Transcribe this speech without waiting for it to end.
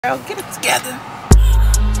Girl, get it together.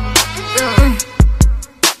 Okay.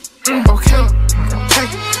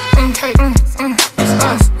 It's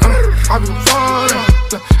us. I been falling.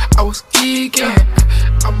 I was geeking.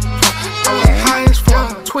 I was high as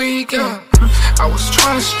fuck, tweaking. I was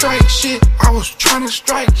trying to strike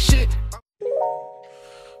shit.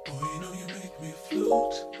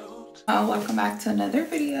 Welcome back to another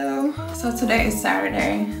video. So today is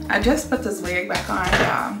Saturday. I just put this wig back on,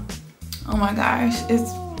 y'all. Oh my gosh,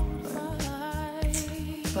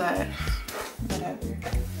 but whatever.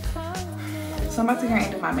 So I'm about to go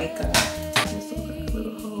and do my makeup.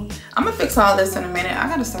 I'm gonna fix all this in a minute. I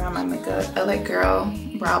gotta start on my makeup. LA Girl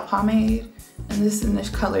brow pomade, and this is in this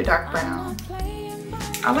color dark brown.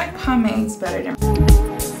 I like pomades better than.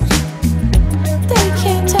 They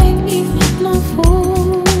can't take me for no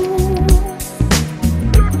fool.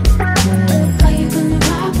 Are you gonna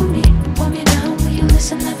ride with me? Want me down? Will you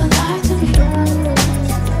listen? Never lie to me.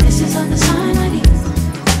 This is all the sign I need.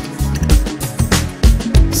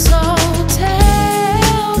 So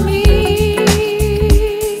tell me,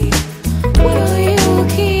 will you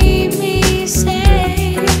keep me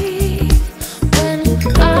safe when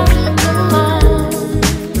I'm alone?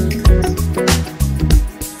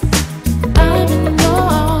 I'm in your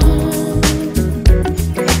arms.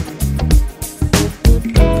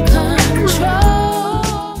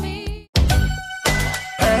 Control me.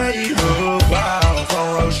 Hey, oh, wow,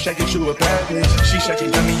 front row shaking to a bad bitch. She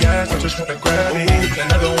shaking yummy ass, I just wanna grab it.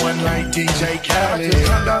 Another one like DJ Khaled.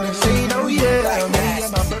 Come down and sing, oh yeah, me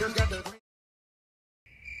and my brothers got the.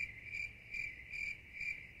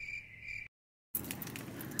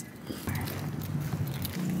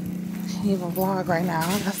 Can't even vlog right now.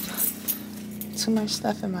 I got too much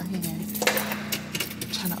stuff in my hand.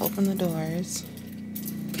 I'm trying to open the doors.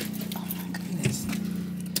 Oh my goodness.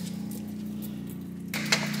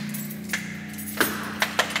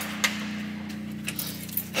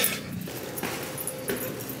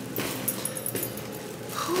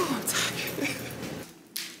 Whew, I'm tired.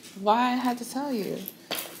 Why I had to tell you?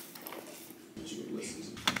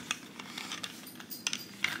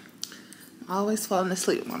 I'm always falling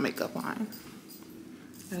asleep with my makeup on.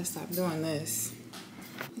 Gotta stop doing this.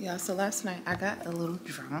 Yeah, so last night I got a little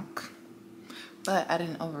drunk, but I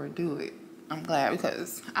didn't overdo it. I'm glad,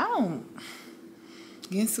 because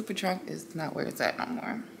getting super drunk is not where it's at no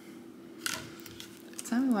more.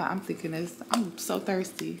 Tell me why I'm thinking this. I'm so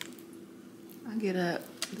thirsty. I get up,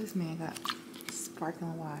 this man got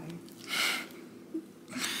sparkling water.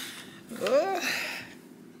 Ugh.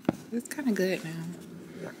 It's kind of good now.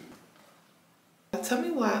 Tell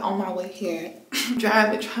me why on my way here,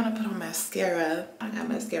 driving, trying to put on mascara. I got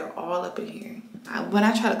mascara all up in here. When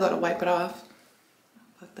I try to go to wipe it off, I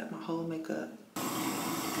fucked up my whole makeup.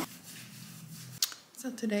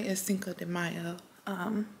 So today is Cinco de Mayo.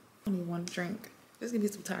 Only one drink. Just give me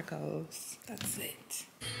some tacos. That's it.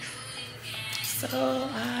 So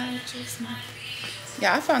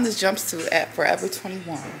I found this jumpsuit at Forever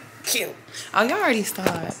 21. Cute. Oh, y'all already saw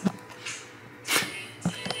it.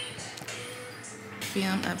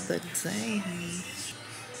 Film of the day, honey.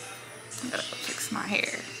 I gotta go fix my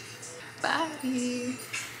hair. Bye.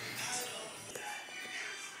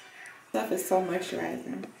 Stuff is so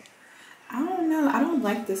moisturizing. I don't know. I don't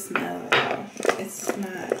like the smell at all. It's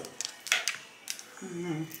not.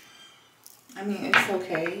 I mean, it's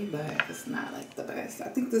okay, but it's not like the best. I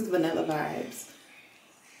think this vanilla vibes.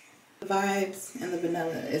 The vibes and the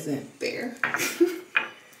vanilla isn't there.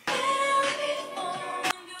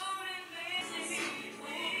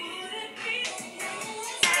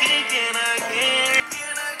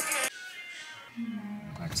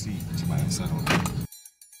 I can see that you might have settled.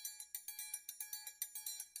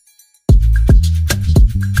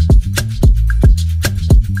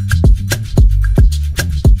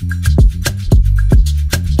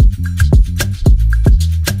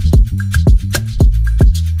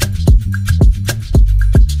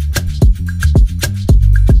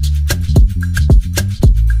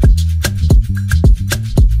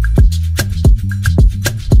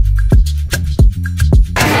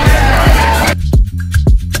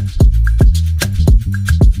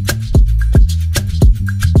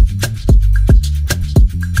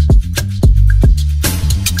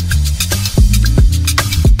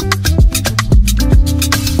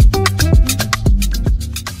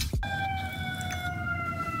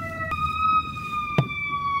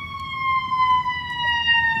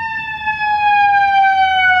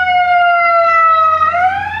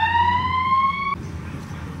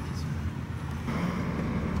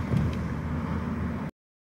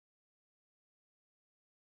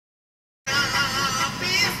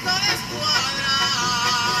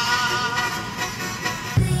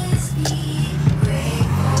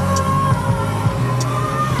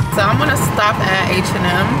 So I'm gonna stop at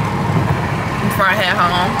H&M before I head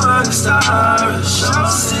home.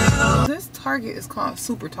 This Target is called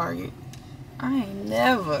Super Target. I ain't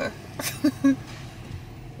never.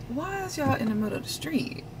 Why is y'all in the middle of the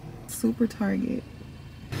street? Super Target.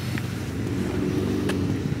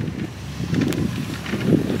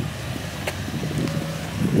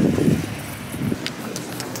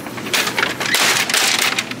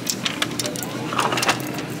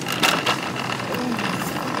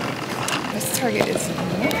 This Target is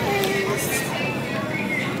nice.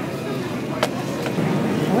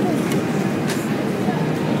 What is this?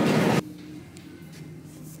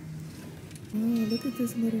 Oh, look at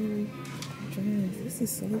this little dress. This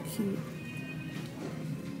is so cute.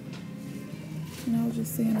 And I was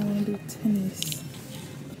just saying I want to do tennis.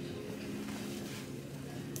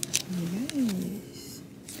 Yes.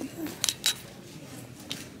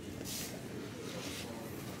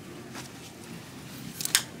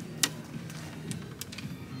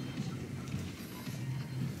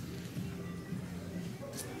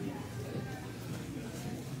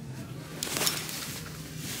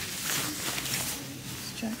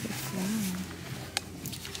 This jacket's long.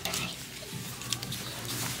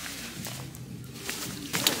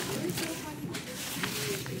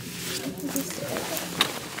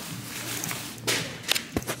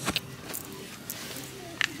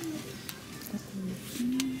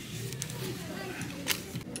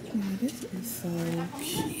 This is so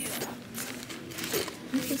cute.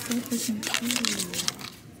 This is so freaking cute.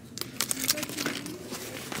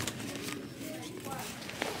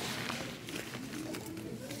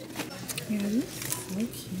 Yeah, this is so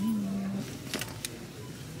cute.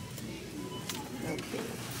 Okay.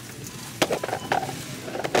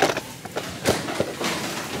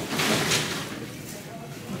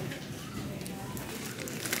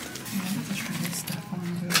 I'm about to try this stuff on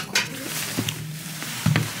real quick.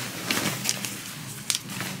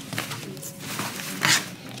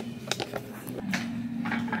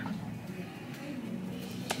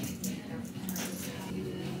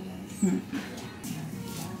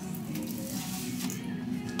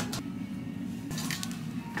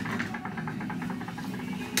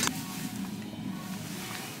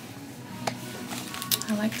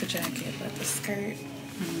 I like the jacket, but the skirt,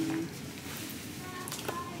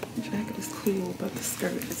 the jacket is cool, but the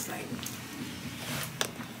skirt is like,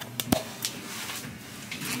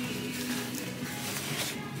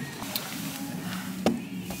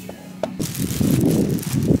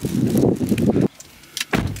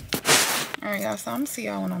 alright y'all, so I'm gonna see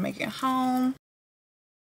y'all when I make it home.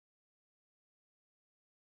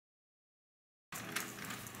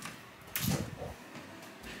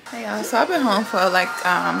 Hey y'all, so I've been home for like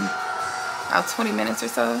about 20 minutes or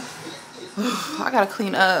so. I gotta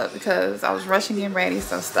clean up because I was rushing getting ready,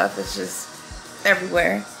 so stuff is just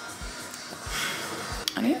everywhere.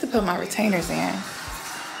 I need to put my retainers in.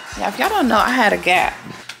 Yeah, if y'all don't know, I had a gap.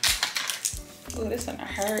 Oh, this gonna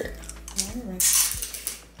hurt.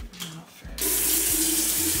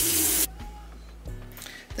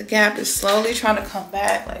 The gap is slowly trying to come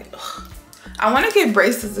back. Like, ugh. I want to get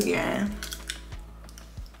braces again.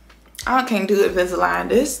 I can't do Invisalign.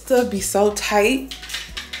 This stuff be so tight.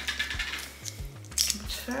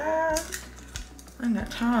 Child, I ain't got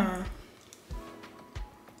time.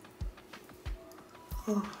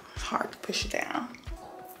 Oh, it's hard to push it down.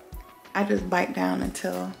 I just bite down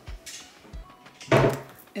until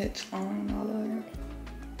it's on a little.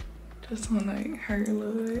 Just wanna like hurt a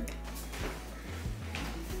little bit.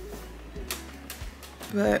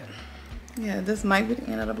 But yeah, this might be the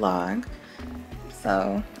end of the vlog.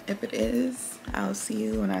 So if it is, I'll see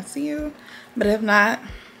you when I see you. But if not,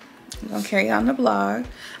 I'm gonna carry on the vlog.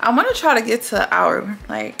 I want to try to get to an hour,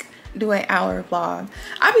 like do an hour vlog.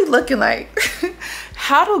 I be looking like,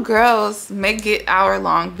 how do girls get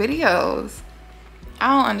hour-long videos? I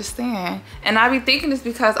don't understand. And I be thinking it's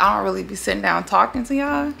because I don't really be sitting down talking to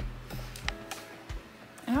y'all.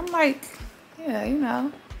 And I'm like, yeah, you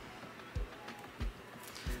know.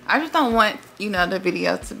 I just don't want, you know, the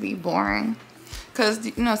video to be boring. Because,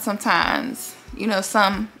 you know, sometimes, you know,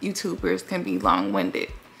 some YouTubers can be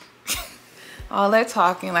long-winded. All that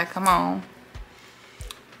talking, like, come on.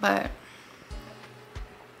 But,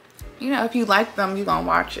 you know, if you like them, you're gonna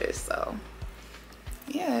watch it. So,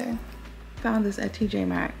 yeah. Found this at TJ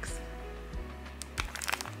Maxx.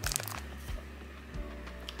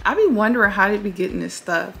 I be wondering how they be getting this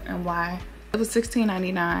stuff and why. It was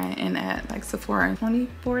 $16.99 and at like Sephora $24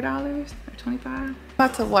 or $25. I'm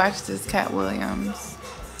about to watch this Cat Williams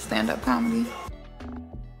stand-up comedy.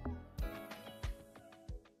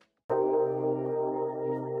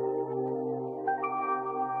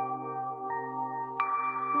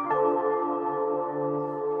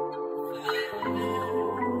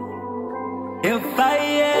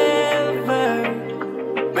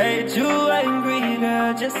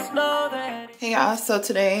 Hey y'all, so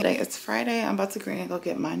today it's Friday. I'm about to go and go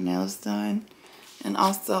get my nails done and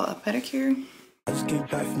also a pedicure. I just came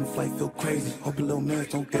back from the flight, feel crazy. Hope a little man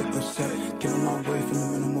don't get upset. Get a long way from the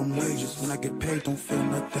minimum wages. When I get paid, don't feel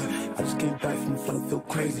nothing. I just came back from the flight, feel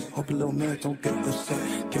crazy. Hope a little man don't get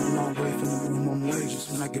upset. Get a long way from the minimum wages.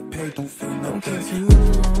 When I get paid, don't feel nothing.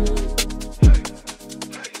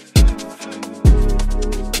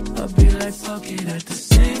 I'll be like, fuck it at the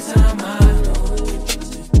same time. I know.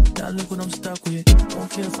 Now look what I'm stuck with. Don't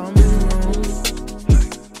care if I'm in the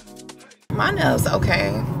wrong. My nails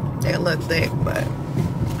okay. They look thick, but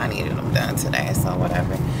I needed them done today, so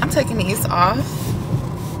whatever. I'm taking these off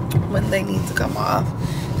when they need to come off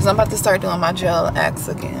because I'm about to start doing my gel X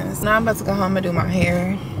again. So now I'm about to go home and do my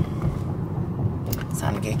hair. It's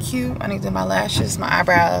time to get cute. I need to do my lashes, my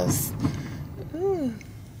eyebrows. Ooh.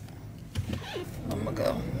 I'm gonna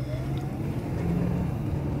go.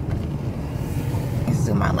 I need to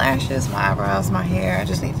do my lashes, my eyebrows, my hair. I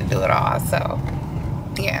just need to do it all, so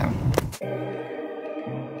yeah.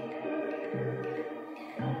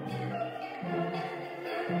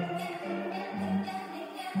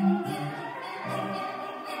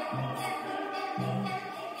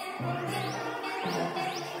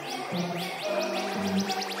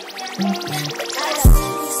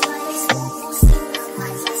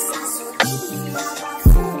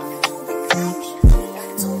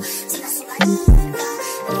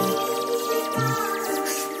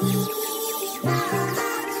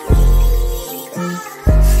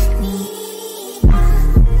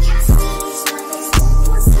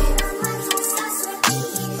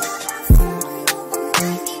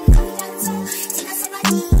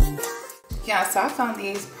 Yeah, so I found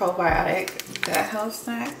these probiotic gut health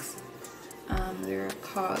snacks. They're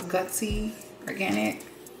called Gutsy Organic.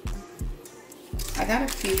 I got a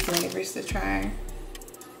few flavors to try.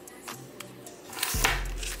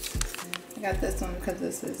 I got this one because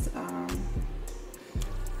this is, I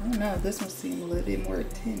don't know, this one seemed a little bit more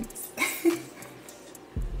intense.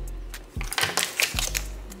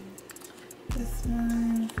 This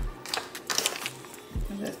one,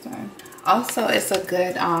 and this one. Also, it's a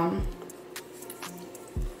good,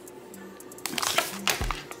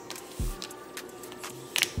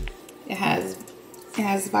 it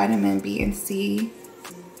has vitamin B and C.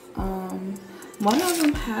 One of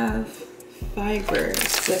them have fiber,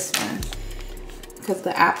 this one, because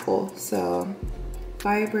the apple, so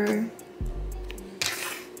fiber.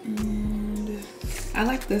 And I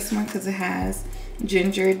like this one because it has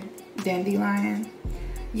ginger dandelion.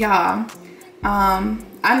 Y'all,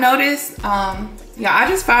 I noticed, yeah, I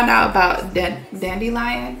just found out about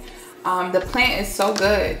dandelion. The plant is so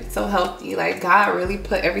good, so healthy. Like, God really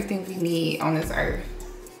put everything we need on this earth.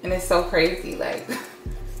 And it's so crazy, like,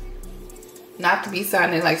 not to be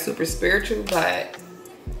sounding like super spiritual, but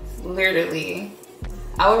literally,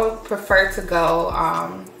 I would prefer to go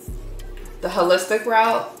the holistic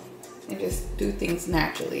route and just do things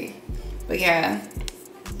naturally. But yeah,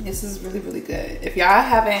 this is really, really good. If y'all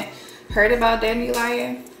haven't heard about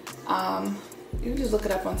dandelion, you can just look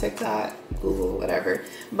it up on TikTok, Google, whatever.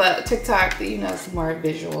 But TikTok, you know, it's more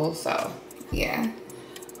visual, so yeah.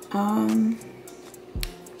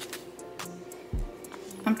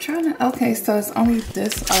 I'm trying to, okay, so it's only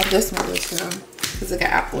this, oh, this one was because it got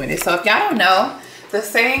apple in it. So if y'all don't know, the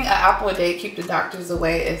saying, an apple a day keep the doctors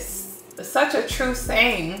away is such a true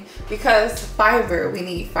saying because fiber, we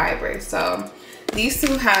need fiber. So these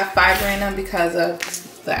two have fiber in them because of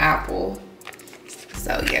the apple.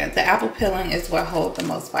 So yeah, the apple peeling is what holds the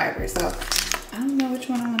most fiber. So I don't know which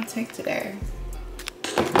one I want to take today.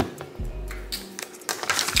 I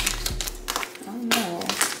don't know.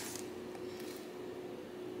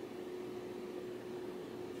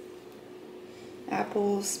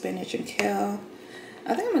 Apple, spinach, and kale.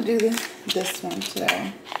 I think I'm gonna do this one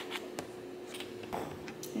today.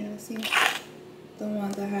 Yeah, see the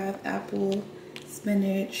ones that have apple,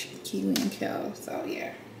 spinach, kiwi, and kale. So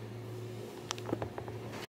yeah.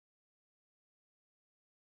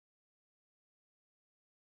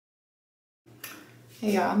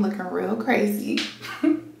 Hey y'all, I'm looking real crazy.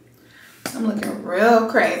 I'm looking real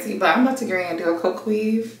crazy, but I'm about to get ready and do a quick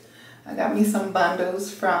weave. I got me some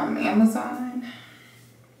bundles from Amazon.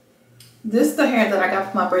 This is the hair that I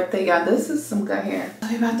got for my birthday, y'all. This is some good hair.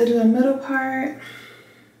 I'm about to do a middle part.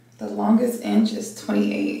 The longest inch is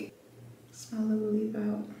 28. Just my little weave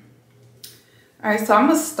out. All right, so I'm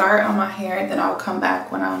gonna start on my hair and then I'll come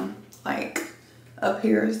back when I'm like up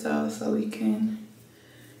here so we can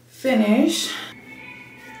finish.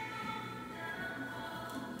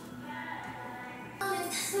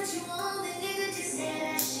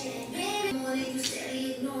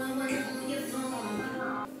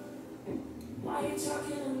 Why you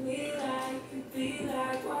talking to me like you be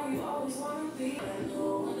like? Why you always wanna be? I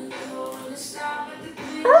know wanna go and stop at the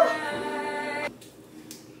green light.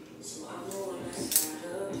 So I'm going outside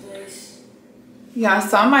of place. Yeah,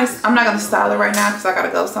 so I'm not gonna style it right now because I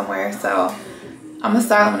gotta go somewhere. So I'm gonna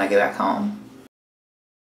style it when I get back home.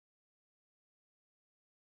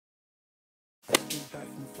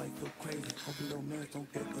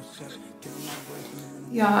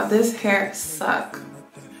 Y'all, this hair suck.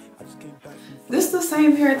 This is the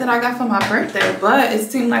same hair that I got for my birthday, but it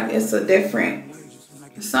seemed like it's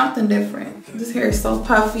something different. This hair is so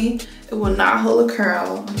puffy, it will not hold a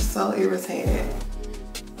curl. I'm so irritated.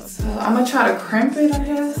 So I'm gonna try to crimp it, I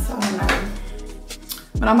guess. I don't know.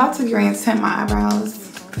 But I'm about to green tint my eyebrows.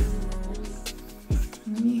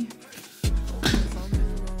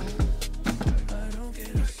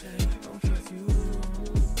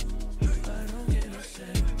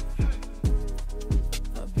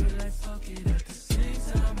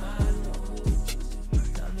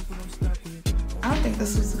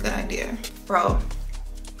 This was a good idea, bro.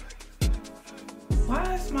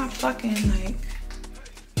 Why is my fucking like,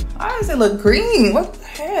 why does it look green? What the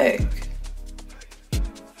heck?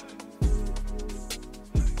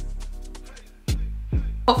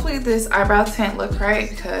 Hopefully this eyebrow tint look right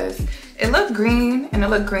because it looked green and it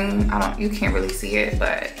looked green. You can't really see it,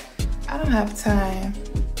 but I don't have time.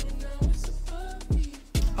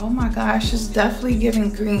 Oh my gosh, it's definitely giving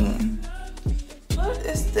green. What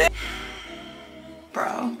is this?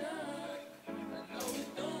 Bro.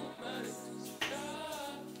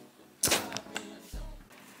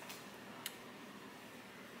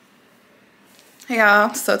 Hey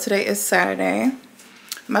y'all, so today is Saturday. I'm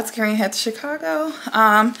about to head to Chicago.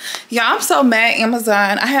 Yeah, I'm so mad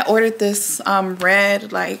Amazon. I had ordered this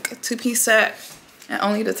red like 2-piece set and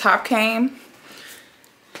only the top came.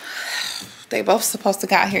 They both supposed to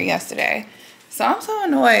got here yesterday. So I'm so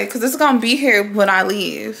annoyed because it's gonna be here when I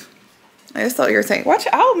leave. It's so irritating. Watch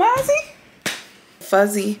out, Mozzie.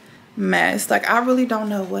 Fuzzy mess. Like, I really don't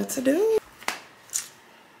know what to do.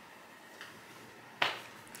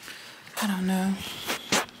 I don't know.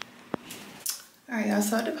 Alright, y'all,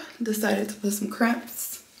 so I decided to put some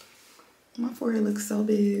crimps. My forehead looks so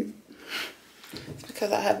big. It's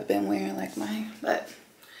because I haven't been wearing like but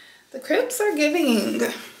the crimps are giving.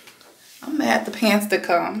 I'm mad the pants to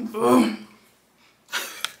come. Ugh.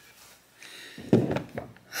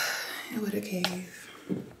 It would have gave.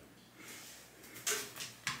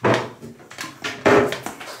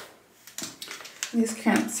 These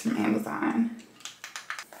crimps from Amazon.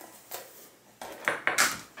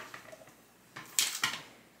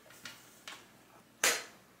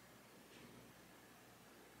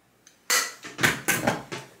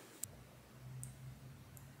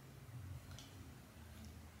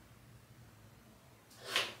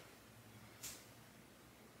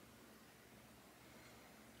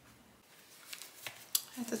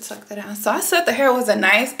 I have to tuck that down. So I said the hair wasn't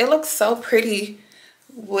nice. It looks so pretty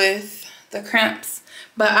with the crimps,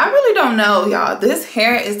 but I really don't know, y'all. This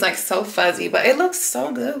hair is like so fuzzy, but it looks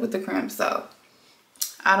so good with the crimps, so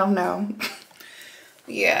I don't know.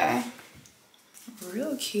 Yeah,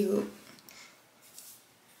 real cute.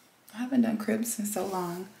 I haven't done crimps in so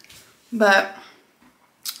long, but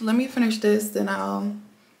let me finish this, then I'll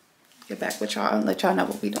get back with y'all and let y'all know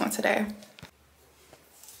what we're doing today.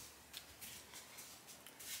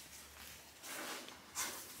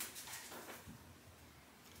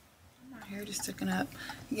 Hair just sticking up,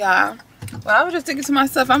 yeah. But I was just thinking to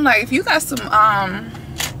myself, I'm like, if you got some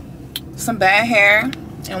bad hair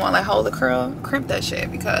and want like hold a curl, crimp that shit,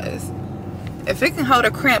 because if it can hold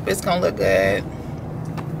a crimp, it's gonna look good.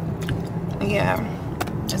 Yeah,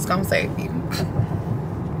 it's gonna save you.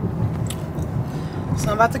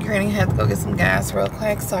 So I'm about to head to go get some gas real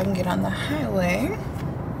quick so I can get on the highway.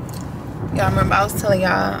 Y'all remember I was telling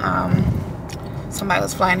y'all somebody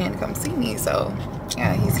was flying in to come see me, so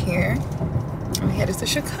yeah, he's here. We headed to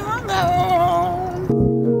Chicago.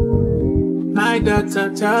 My doctor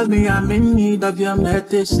tells me I'm in need of your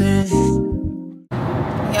medicine.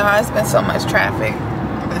 Y'all, it's been so much traffic.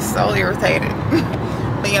 I've been so irritated.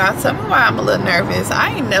 But y'all, tell me why I'm a little nervous.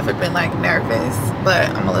 I ain't never been like nervous, but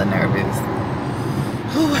I'm a little nervous.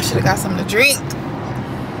 Ooh, I should have got something to drink.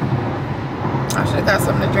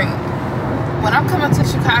 When I'm coming to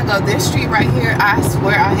Chicago, this street right here, I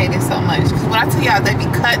swear I hate it so much. Because when I tell y'all they be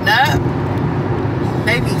cutting up,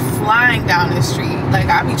 they be flying down this street. Like,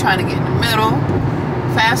 I be trying to get in the middle.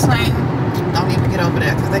 Fast lane, don't even get over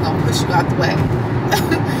there because they gonna push you out the way.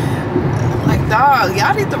 I'm like, dog,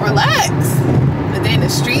 y'all need to relax. And then the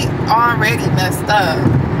street already messed up.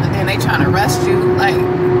 And then they trying to rush you. Like,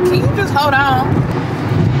 can you just hold on?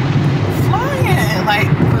 Flying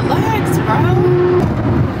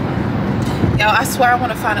I swear I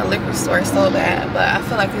want to find a liquor store so bad, but I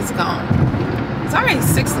feel like it's gone. It's already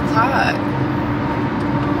 6 o'clock.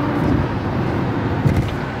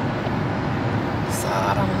 So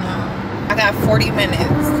I don't know. I got 40 minutes.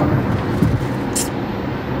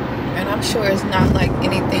 And I'm sure it's not like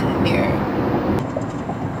anything near.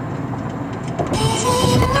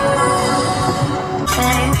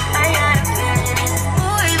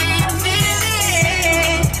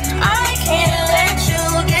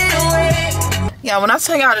 Yeah, when I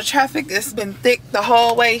tell y'all the traffic has been thick the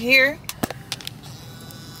whole way here.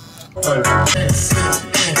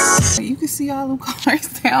 You can see all them cars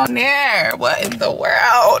down there. What in the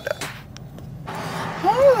world?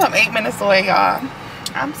 Oh, I'm 8 minutes away, y'all.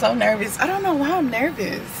 I'm so nervous. I don't know why I'm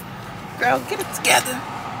nervous. Girl, get it together.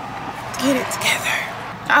 Get it together.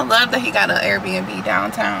 I love that he got an Airbnb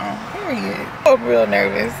downtown. Period. I'm real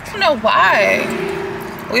nervous. I don't know why.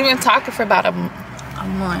 We've been talking for about a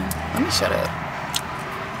month. Let me shut up.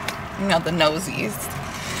 You know, the nosies.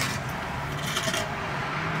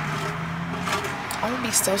 I would be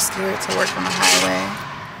so scared to work on the highway.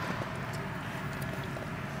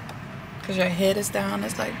 Because your head is down.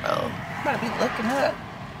 It's like, bro, you gotta be looking up.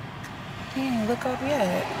 You ain't look up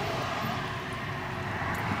yet.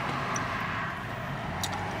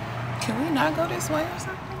 Can we not go this way or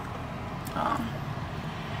something? Oh.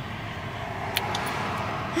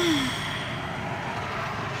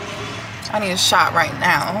 I need a shot right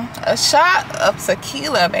now. A shot of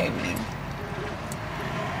tequila, baby.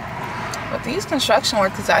 But these construction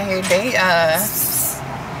workers out here, they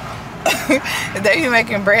be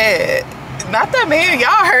making bread. Not that many.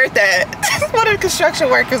 Y'all heard that. One of the construction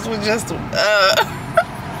workers was just,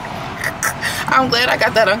 I'm glad I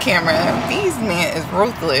got that on camera. These men is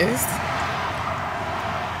ruthless.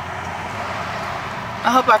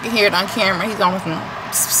 I hope I can hear it on camera. He's almost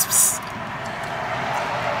pss, pss, pss.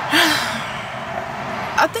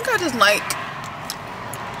 I think I just like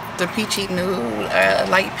the peachy nude,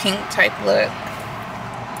 light pink type look.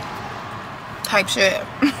 Type shit.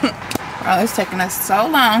 Bro, it's taking us so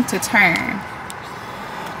long to turn.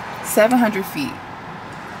 700 feet.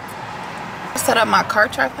 Set up my car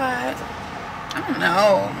tripod. I don't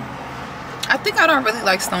know. I think I don't really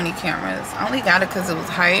like Sony cameras. I only got it because it was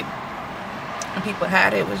hype. And people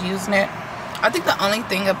had it, was using it. I think the only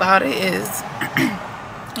thing about it is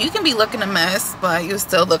you can be looking a mess, but you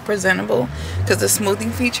still look presentable because the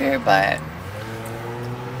smoothing feature. But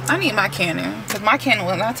I need my Canon, because my Canon,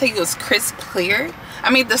 when I tell you it's crisp clear, I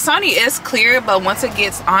mean the Sony is clear, but once it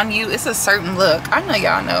gets on you, it's a certain look. I know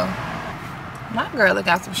y'all know. My girl that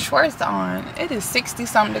got some shorts on. It is 60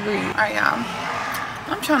 something degrees. All right, y'all,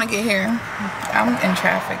 I'm trying to get here. I'm in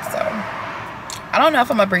traffic, so I don't know if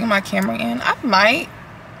I'm gonna bring my camera in. I might,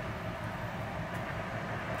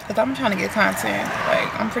 because I'm trying to get content.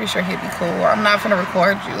 Like, I'm pretty sure he'd be cool. I'm not gonna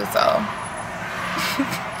record you, so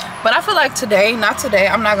but I feel like today, not today,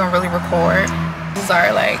 I'm not gonna really record. This is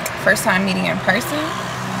our like first time meeting in person,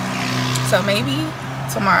 so maybe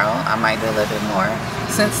tomorrow I might do a little bit more,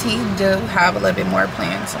 since he do have a little bit more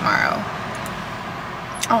planned tomorrow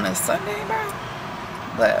on a Sunday, bro.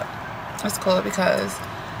 But it's cool because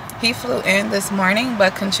he flew in this morning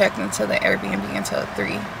but couldn't check into the Airbnb until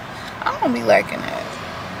 3. I don't be liking it.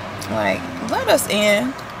 Like, let us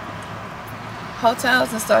in.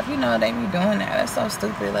 Hotels and stuff, you know, they be doing that. That's so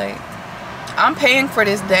stupid. Like, I'm paying for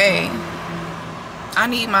this day. I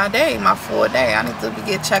need my day, my full day. I need to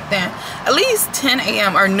get checked in at least 10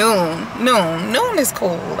 a.m. or noon. Noon is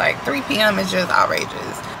cool. Like 3 p.m. is just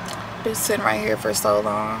outrageous. Been sitting right here for so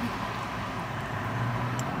long.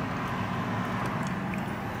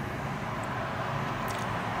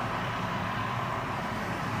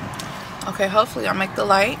 Okay, hopefully I'll make the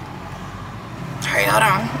light. Alright, hold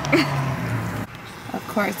on. Of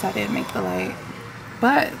course I didn't make the light.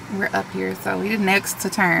 But we're up here, so we're next to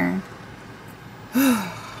turn.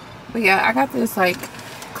 But yeah, I got this like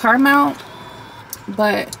car mount,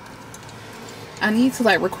 but I need to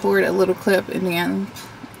like record a little clip and then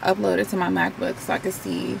upload it to my MacBook so I can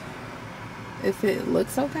see if it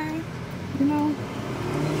looks okay, you know.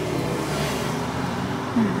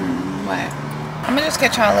 What? I'm gonna just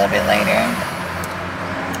get y'all a little bit later.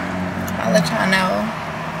 I'll let y'all know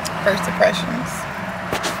first impressions.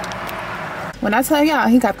 When I tell y'all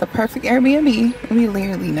he got the perfect Airbnb, we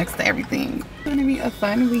literally next to everything. It's gonna be a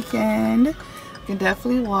fun weekend. You can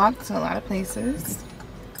definitely walk to a lot of places.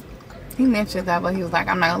 He mentioned that, but he was like,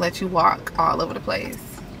 I'm not gonna let you walk all over the place.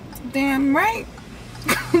 Damn right.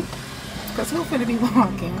 Because who's gonna be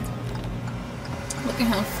walking? Look at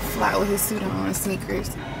him fly with his suit on and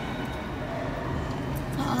sneakers.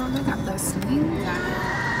 Oh, they got the swing guy.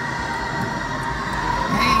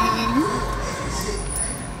 Hey.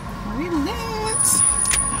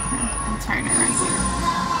 burner right here.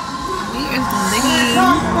 We is lit.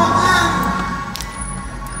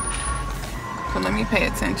 So let me pay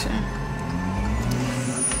attention.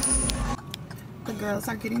 The girls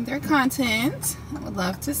are getting their content. I would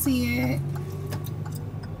love to see it.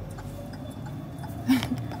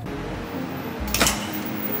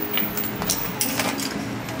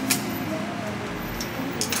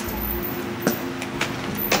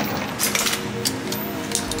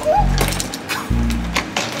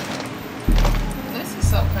 This is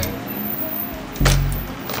so crazy.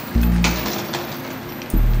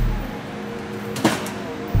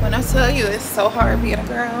 When I tell you it's so hard being a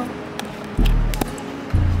girl.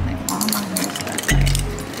 Like all my hair stuff. Like,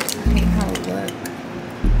 I hate how it looks.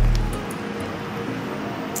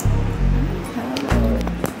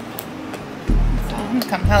 Someone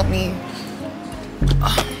come help me.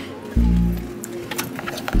 Oh.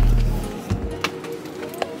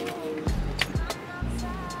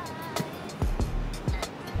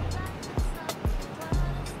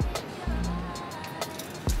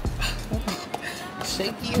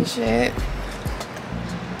 Shaky and shit.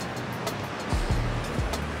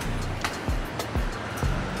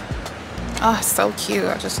 Oh, so cute.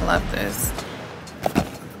 I just love this.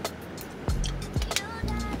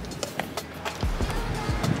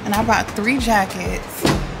 And I bought 3 jackets.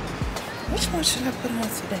 Which one should I put on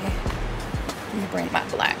today? Let me bring my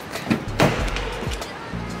black.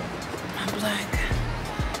 My black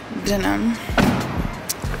denim.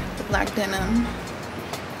 The black denim.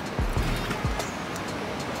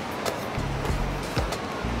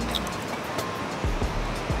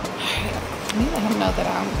 Let me let him know that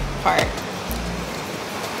I'm part.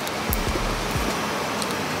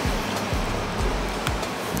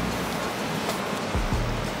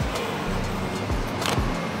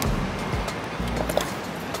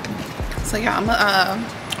 So yeah, I'm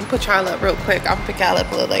gonna put y'all up real quick. I'll pick y'all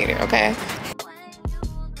up a little later, okay?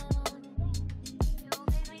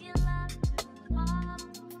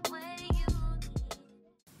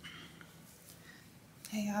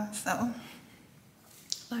 Hey y'all, so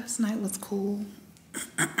last night was cool.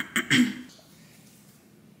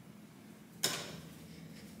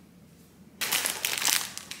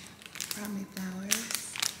 Brought me flowers.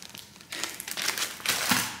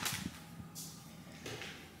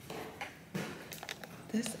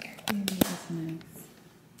 This Airbnb is nice.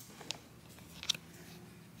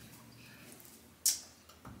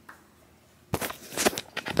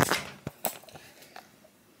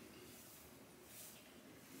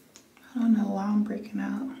 I don't know why I'm breaking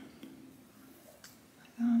out.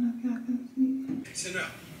 I don't know if y'all can see. To know,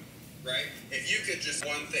 right? If you could just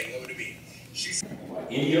one thing, what would it be? She's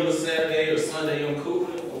any other Saturday or Sunday on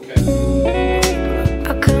Cooper? Okay.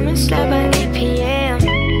 I'll come and slide by 8 p.m.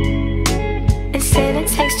 and send a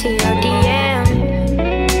text to your DM.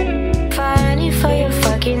 Funny for your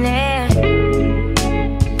fucking hair.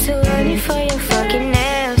 Too early for your fucking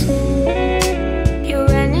nails. You're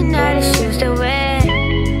running out of shoes to wear,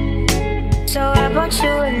 so I bought you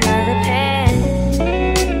another pair.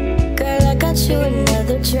 Girl, I got you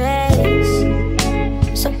another dress,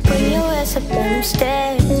 so put your ass up on them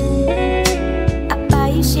stairs. I buy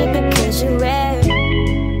you shit because you're rare,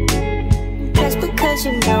 plus because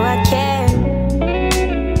you know I care.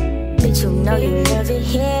 Bitch, you know you never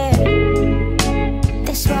hear.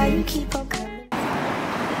 That's why you keep on coming.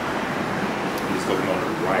 He's looking on the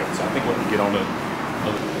right, so I think we can get on the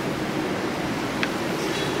other.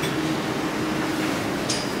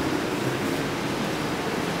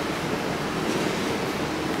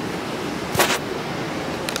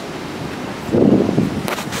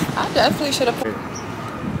 I definitely should have put.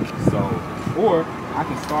 So, or I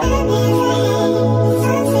can start.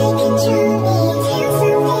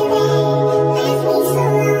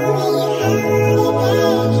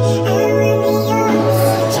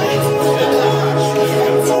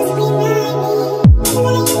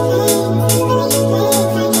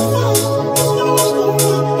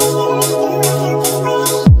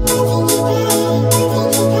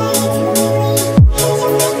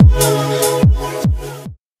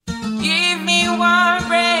 Give me one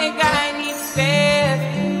break, I need faith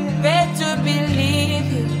to believe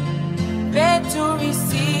you.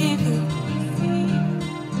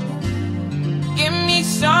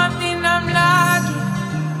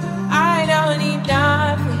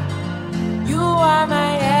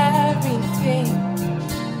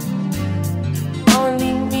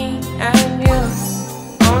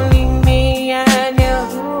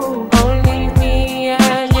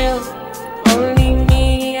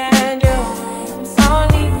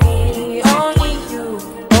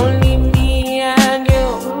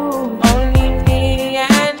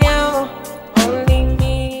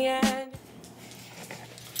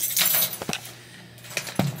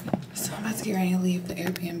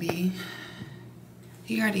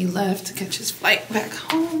 He already left to catch his flight back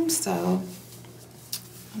home, so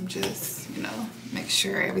I'm just, you know, make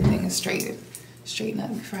sure everything is straighten up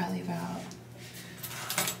before I leave out.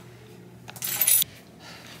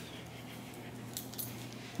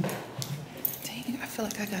 Dang, I feel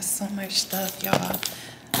like I got so much stuff, y'all.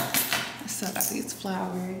 I still got these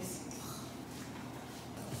flowers.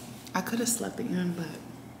 I could have slept in, but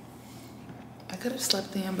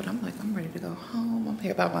I'm like, I'm ready to go home. I'm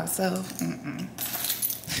here by myself.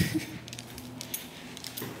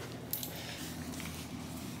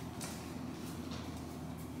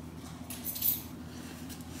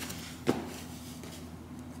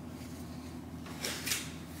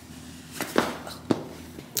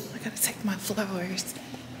 I gotta take my flowers.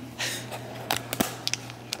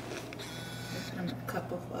 I'm a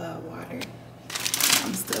cup of water.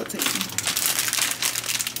 I'm still taking.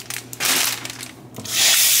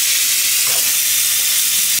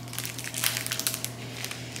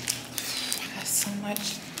 I got so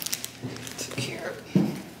much to care.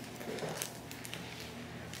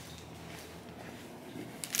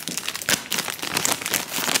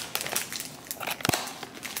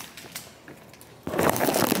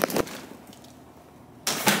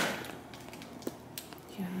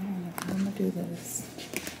 Yeah, I don't know how I'm gonna do this.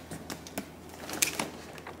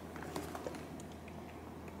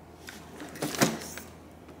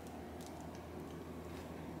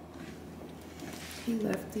 He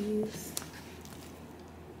left these.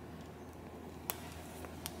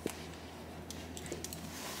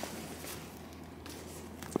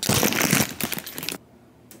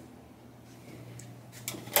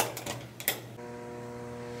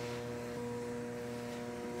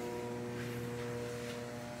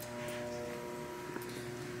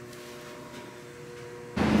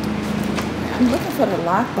 I'm looking for the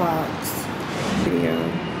lockbox video.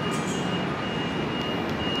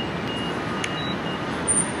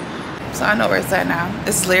 So I know where it's at now.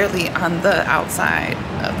 It's literally on the outside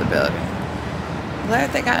of the building.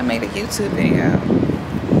 Glad they got made a YouTube video.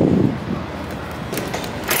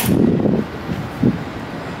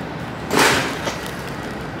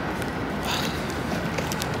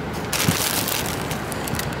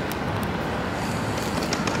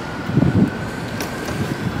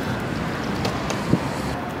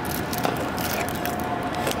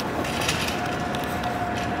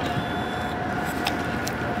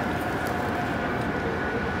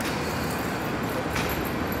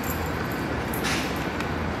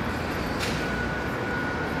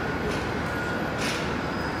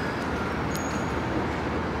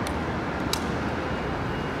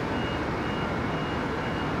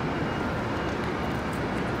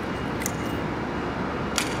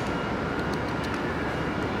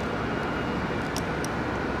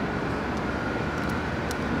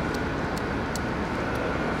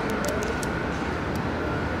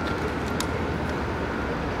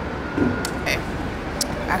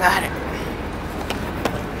 I got it.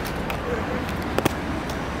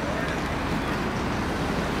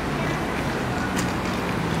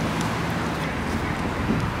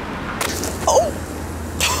 Oh!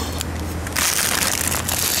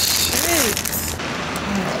 Shit.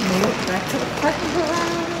 Alright, move it back to the parking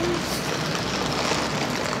garage.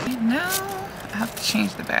 And now I have to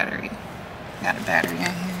change the battery. Got a battery in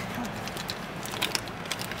here.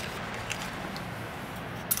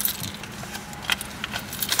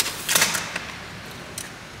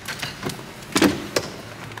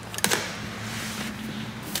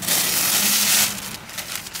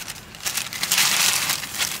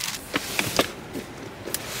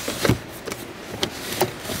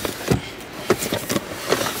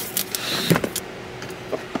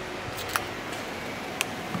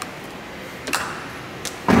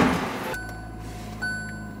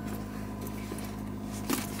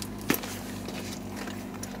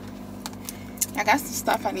 I got some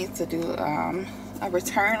stuff I need to do a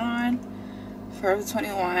return on Forever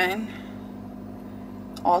 21,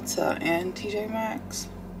 Ulta, and TJ Maxx.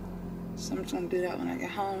 So I'm just gonna do that when I get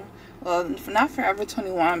home. Well, not Forever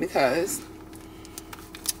 21 because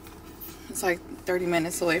it's like 30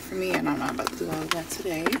 minutes away from me and I'm not about to do all of that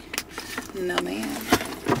today. No ma'am.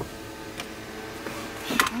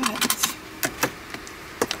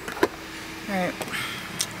 Alright,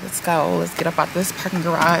 let's go. Let's get up out this parking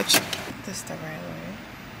garage. This is the right way.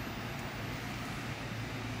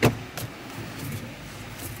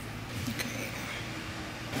 Okay.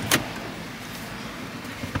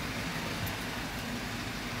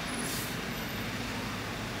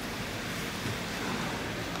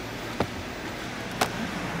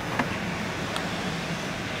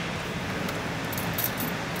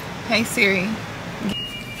 Hey Siri.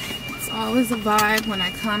 It's always a vibe when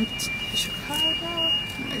I come to Chicago. Chicago.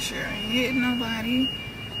 Make sure I ain't hitting nobody.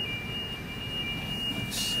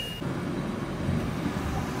 Oh, shit.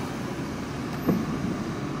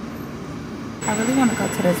 I really want to go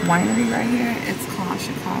to this winery right here. It's called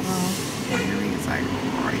Chicago Winery. It's like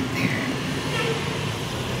right there.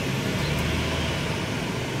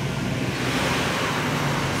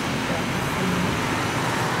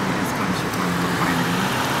 It's called Chicago Winery.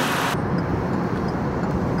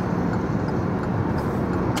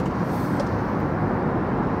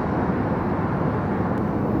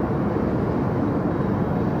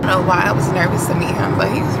 I don't know why I was nervous to meet him, but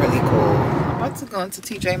he's really cool. I'm about to go into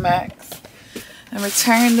TJ Maxx and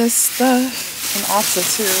return this stuff, and also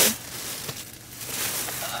too,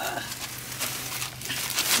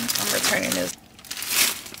 I'm returning this.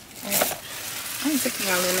 I'm taking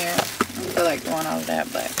y'all in there. I don't feel like doing all of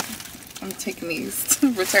that, but I'm taking these,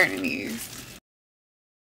 returning these.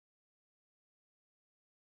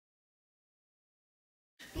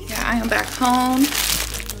 Yeah, I am back home.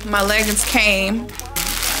 My leggings came.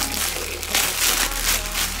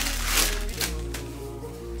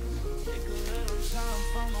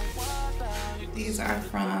 These are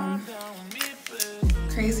from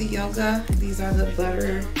Crazy Yoga. These are the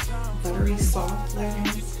buttery soft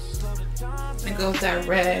leggings. It goes that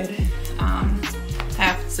red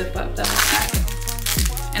half zip up that I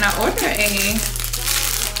got. And I ordered a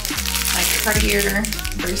like Cartier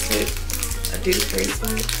bracelet, a dude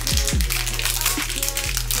bracelet.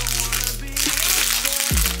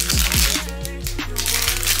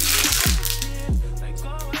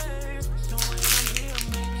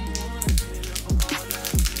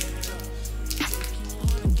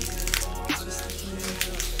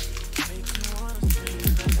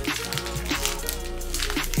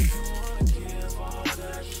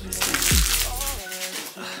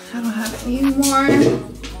 I don't have any more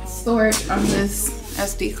storage on this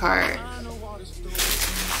SD card.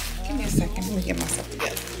 Give me a second, let me get myself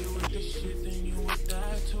together.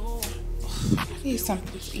 I need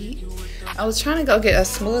something to eat. I was trying to go get a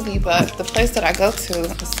smoothie, but the place that I go to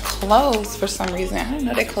is closed for some reason. I didn't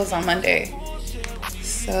know they closed on Monday.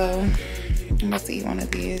 So I'm about to eat one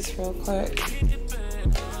of these real quick.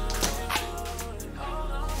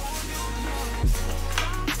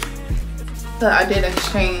 I did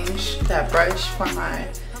exchange that brush for my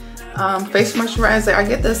face moisturizer. I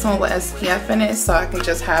get this one with SPF in it, so I can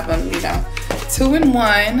just have them, you know, 2 in 1.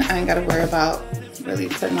 I ain't gotta worry about really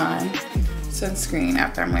putting on sunscreen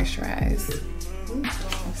after I moisturize.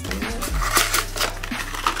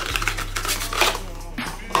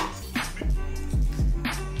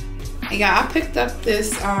 Yeah, I picked up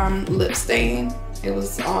this lip stain. It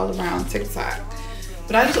was all around TikTok,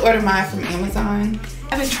 but I just ordered mine from Amazon.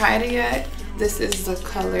 I haven't tried it yet. This is the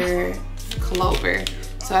color Clover.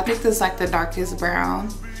 So I think this is like the darkest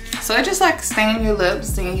brown. So it just like stain your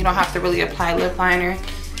lips and you don't have to really apply lip liner.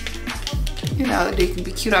 You know, they can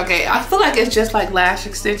be cute. Okay, I feel like it's just like lash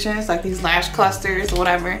extensions, like these lash clusters or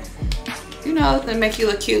whatever. You know, they make you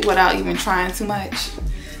look cute without even trying too much.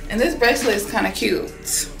 And this bracelet is kind of cute.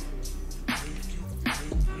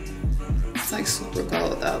 It's like super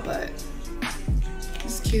gold though, but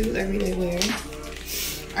it's cute, everyday wear.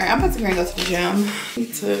 All right, I'm about to go to the gym. I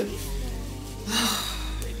need to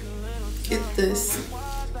get this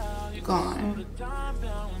gone.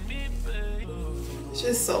 It's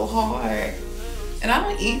just so hard. And I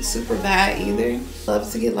don't eat super bad either. Love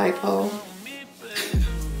to get lipo.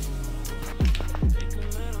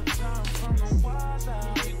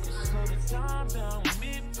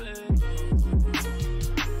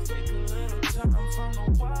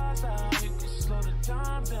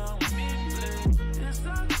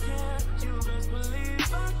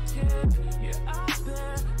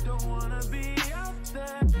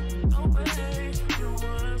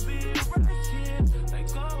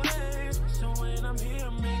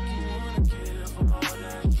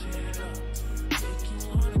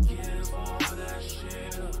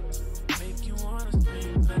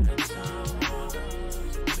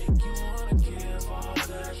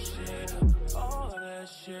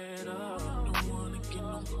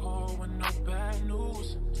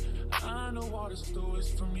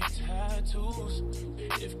 From your tattoos.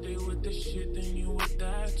 If they with the shit, then you with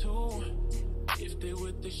that too. If they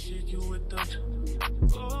with the shit, you with the.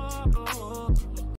 Oh,